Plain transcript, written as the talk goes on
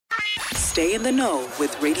Stay in the know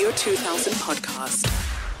with Radio 2000 podcast.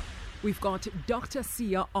 We've got Dr.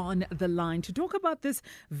 Sia on the line to talk about this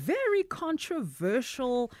very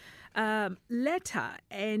controversial letter,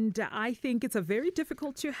 and I think it's a very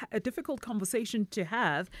difficult conversation to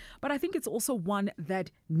have, but I think it's also one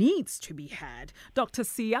that needs to be had. Dr.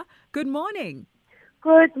 Sia, good morning.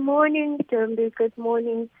 Good morning, Dumbi. Good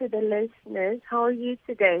morning to the listeners. How are you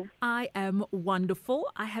today? I am wonderful.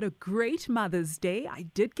 I had a great Mother's Day. I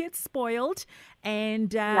did get spoiled,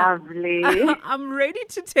 and lovely. I'm ready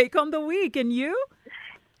to take on the week. And you?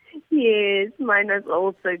 Yes, mine is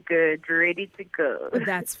also good. Ready to go.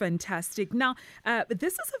 That's fantastic. Now,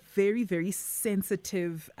 this is a very, very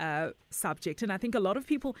sensitive subject, and I think a lot of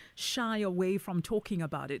people shy away from talking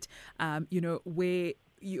about it. Where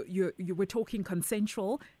you were talking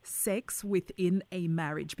consensual sex within a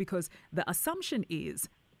marriage, because the assumption is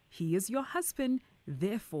he is your husband,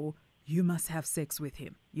 therefore you must have sex with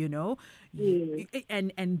him,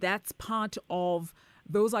 and that's part of,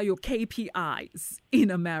 those are your KPIs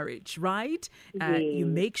in a marriage, right? You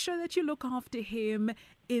make sure that you look after him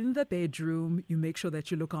in the bedroom, you make sure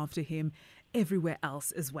that you look after him everywhere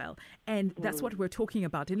else as well. And that's what we're talking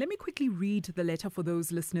about. And let me quickly read the letter for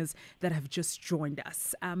those listeners that have just joined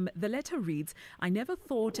us. The letter reads, I never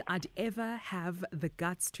thought I'd ever have the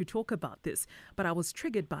guts to talk about this, but I was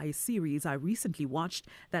triggered by a series I recently watched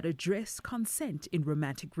that addressed consent in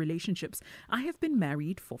romantic relationships. I have been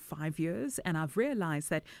married for 5 years, and I've realized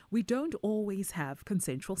that we don't always have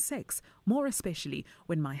consensual sex, more especially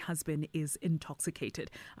when my husband is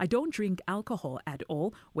intoxicated. I don't drink alcohol at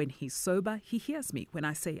all. When he's sober, he hears me when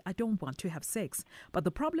I say I don't want to have sex. But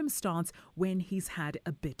the problem starts when he's had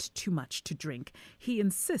a bit too much to drink. He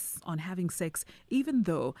insists on having sex even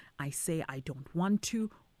though I say I don't want to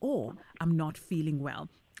or I'm not feeling well.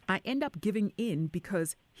 I end up giving in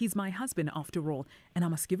because he's my husband after all, and I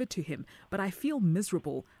must give it to him. But I feel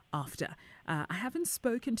miserable after. I haven't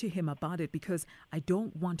spoken to him about it because I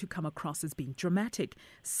don't want to come across as being dramatic.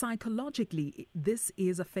 Psychologically, this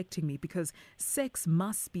is affecting me because sex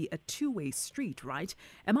must be a two-way street, right?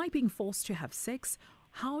 Am I being forced to have sex?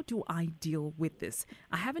 How do I deal with this?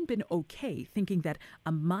 I haven't been okay thinking that I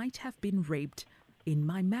might have been raped in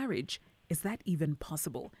my marriage. Is that even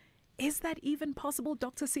possible? Is that even possible,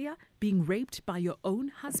 Dr. Sia, being raped by your own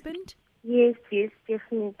husband? Yes,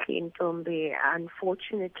 definitely, Ntombi.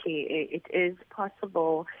 Unfortunately, it is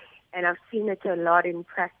possible, and I've seen it a lot in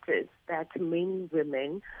practice, that many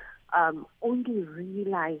women only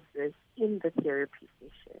realize this in the therapy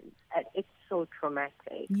sessions, and it's so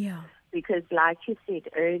traumatic. Yeah. Because like you said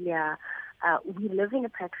earlier, we live in a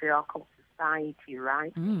patriarchal society,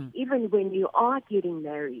 right? Even when you are getting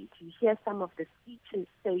married, you hear some of the speeches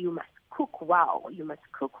say you must cook well. You must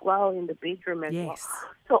cook well in the bedroom as well.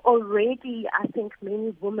 So already, I think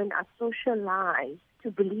many women are socialized to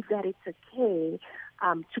believe that it's okay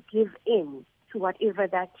to give in to whatever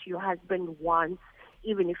that your husband wants,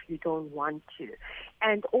 even if you don't want to.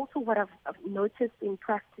 And also what I've noticed in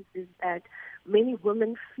practice is that many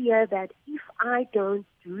women fear that if I don't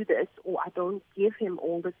do this or I don't give him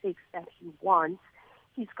all the sex that he wants,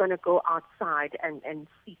 he's going to go outside and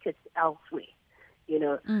seek it elsewhere.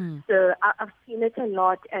 So I've seen it a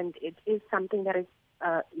lot, and it is something that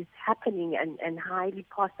is happening and highly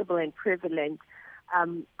possible and prevalent.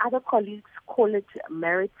 Other colleagues call it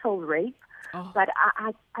marital rape, but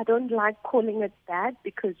I don't like calling it that,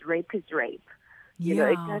 because rape is rape. It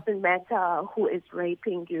doesn't matter who is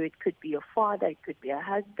raping you. It could be your father, it could be a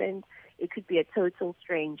husband, it could be a total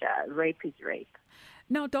stranger. Rape is rape.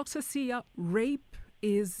 Now, Dr. Sia, rape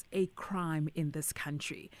is a crime in this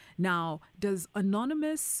country. Now, does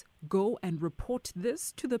Anonymous go and report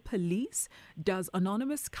this to the police? Does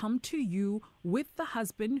Anonymous come to you with the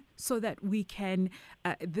husband so that we can,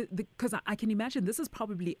 because I can imagine this is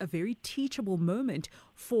probably a very teachable moment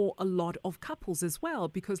for a lot of couples as well,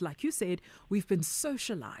 because like you said, we've been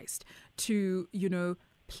socialized to,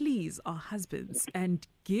 please our husbands and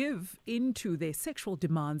give into their sexual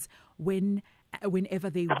demands whenever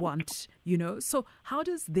they want, So how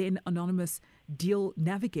does then Anonymous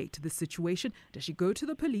navigate the situation? Does she go to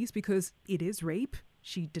the police because it is rape?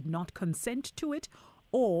 She did not consent to it?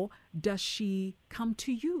 Or does she come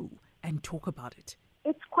to you and talk about it?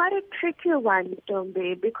 It's quite a tricky one,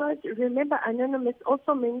 Dombe, because remember, Anonymous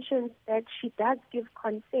also mentions that she does give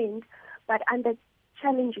consent, but under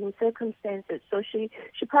challenging circumstances. So she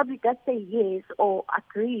probably does say yes or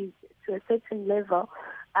agrees to a certain level,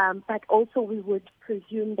 but also we would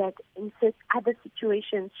presume that in other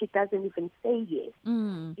situations she doesn't even say yes.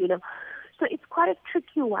 So it's quite a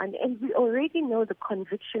tricky one, and we already know the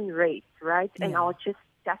conviction rate, right? Yeah. And I'll just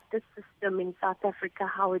justice system in South Africa,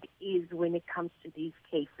 how it is when it comes to these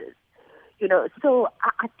cases. So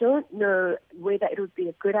I don't know whether it would be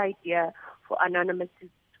a good idea for Anonymous to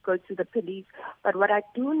go to the police. But what I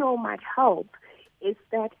do know might help is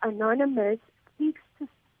that Anonymous speaks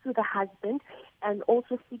to the husband and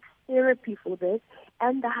also seeks therapy for this,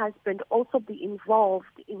 and the husband also be involved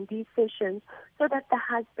in these sessions so that the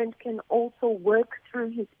husband can also work through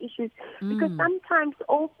his issues. Because sometimes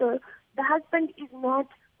also the husband is not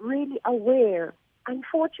really aware,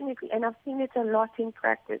 unfortunately, and I've seen it a lot in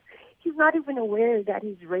practice. He's not even aware that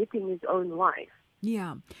he's raping his own wife.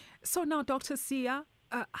 Yeah. So now, Dr. Sia,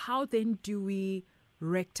 how then do we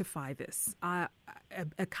rectify this? A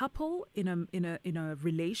couple in a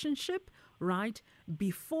relationship, right?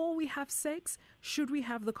 Before we have sex, should we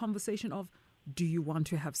have the conversation of, do you want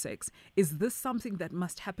to have sex? Is this something that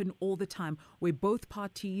must happen all the time, where both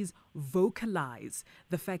parties vocalize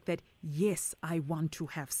the fact that, yes, I want to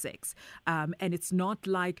have sex? And it's not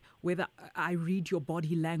like whether I read your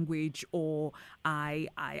body language or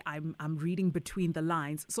I'm reading between the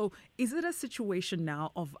lines. So is it a situation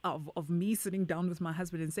now of me sitting down with my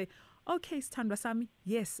husband and say, okay, Sthandwa Sami,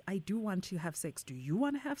 yes, I do want to have sex. Do you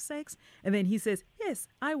want to have sex? And then he says, yes,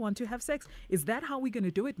 I want to have sex. Is that how we're going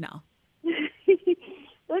to do it now?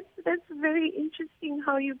 That's very interesting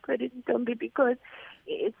how you put it, Tombi, because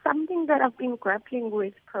it's something that I've been grappling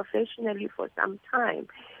with professionally for some time.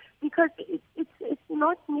 Because it's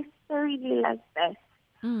not necessarily like that.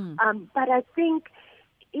 But I think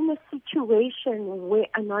in a situation where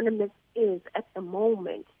Anonymous is at the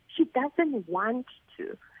moment, she doesn't want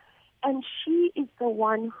to. And she is the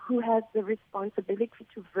one who has the responsibility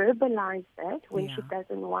to verbalize that when she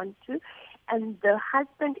doesn't want to. And the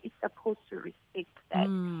husband is supposed to respect that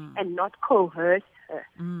and not coerce her,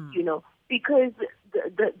 because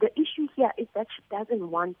the issue here is that she doesn't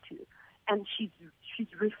want to, and she's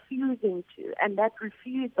refusing to, and that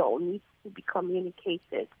refusal needs to be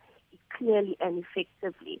communicated clearly and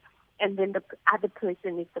effectively, and then the other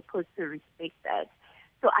person is supposed to respect that.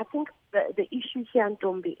 So I think the issue here,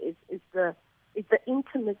 Ntombi, is the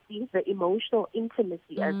intimacy, the emotional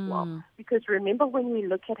intimacy as well. Because remember, when we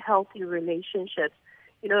look at healthy relationships,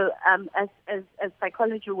 as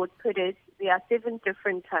psychology would put it, there are 7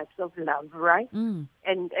 different types of love, right? And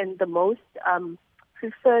the most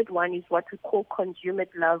preferred one is what we call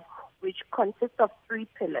consummate love, which consists of 3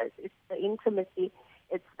 pillars. It's the intimacy,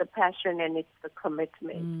 it's the passion, and it's the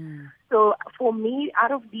commitment. So for me,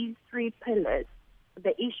 out of these 3 pillars,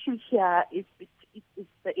 the issue here is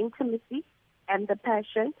the intimacy and the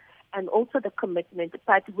passion and also the commitment.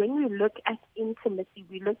 But when we look at intimacy,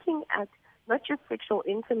 we're looking at not just sexual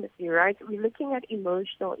intimacy, right? We're looking at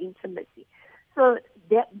emotional intimacy. So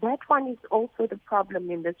that one is also the problem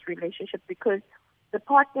in this relationship, because the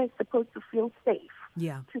partner is supposed to feel safe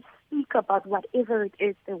to speak about whatever it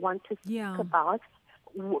is they want to speak about,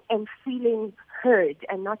 and feeling heard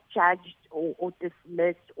and not judged or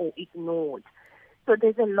dismissed or ignored. So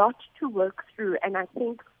there's a lot to work through, and I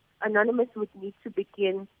think Anonymous would need to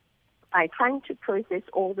begin by trying to process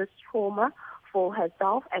all this trauma for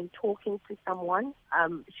herself and talking to someone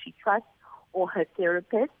she trusts or her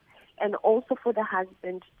therapist, and also for the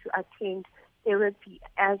husband to attend therapy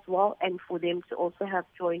as well, and for them to also have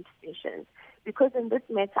joint sessions. Because in this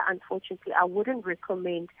matter, unfortunately, I wouldn't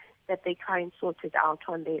recommend that they try and sort it out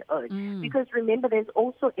on their own. Because remember, there's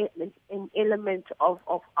also an element of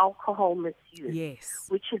alcohol misuse,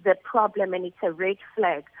 which is a problem, and it's a red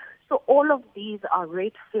flag. So all of these are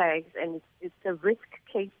red flags, and it's a risk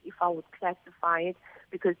case, if I would classify it,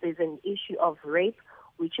 because there's an issue of rape,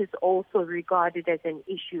 which is also regarded as an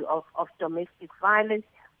issue of domestic violence,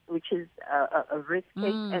 which is a risk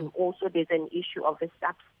case, and also there's an issue of a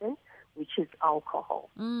substance, which is alcohol.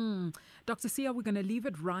 Dr. Sia, we're going to leave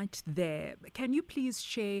it right there. Can you please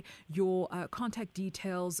share your contact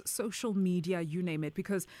details, social media, you name it?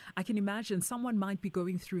 Because I can imagine someone might be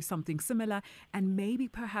going through something similar, and maybe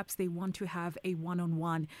perhaps they want to have a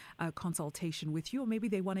one-on-one consultation with you, or maybe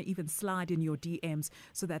they want to even slide in your DMs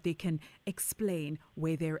so that they can explain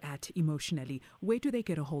where they're at emotionally. Where do they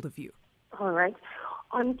get a hold of you? All right.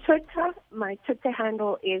 On Twitter, my Twitter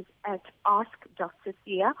handle is at Ask Dr.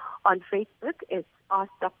 Sia. On Facebook, it's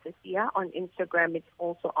Ask Dr. Sia. On Instagram, it's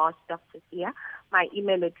also Ask Dr. Sia. My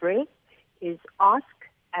email address is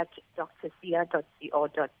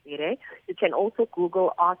ask@drsia.co.za. You can also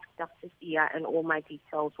Google Ask Dr. Sia and all my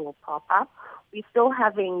details will pop up. We're still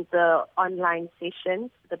having the online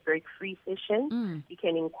sessions, the break-free sessions. You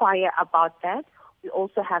can inquire about that. We're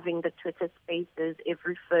also having the Twitter Spaces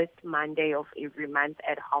every first Monday of every month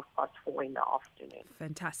at 4:30 in the afternoon.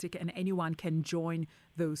 Fantastic. And anyone can join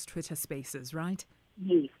those Twitter Spaces, right?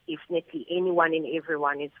 yes, definitely. Anyone and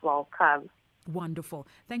everyone is welcome. Wonderful.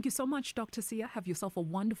 Thank you so much, Dr. Sia. Have yourself a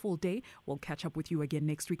wonderful day. We'll catch up with you again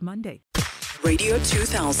next week, Monday. Radio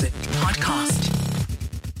 2000 podcast.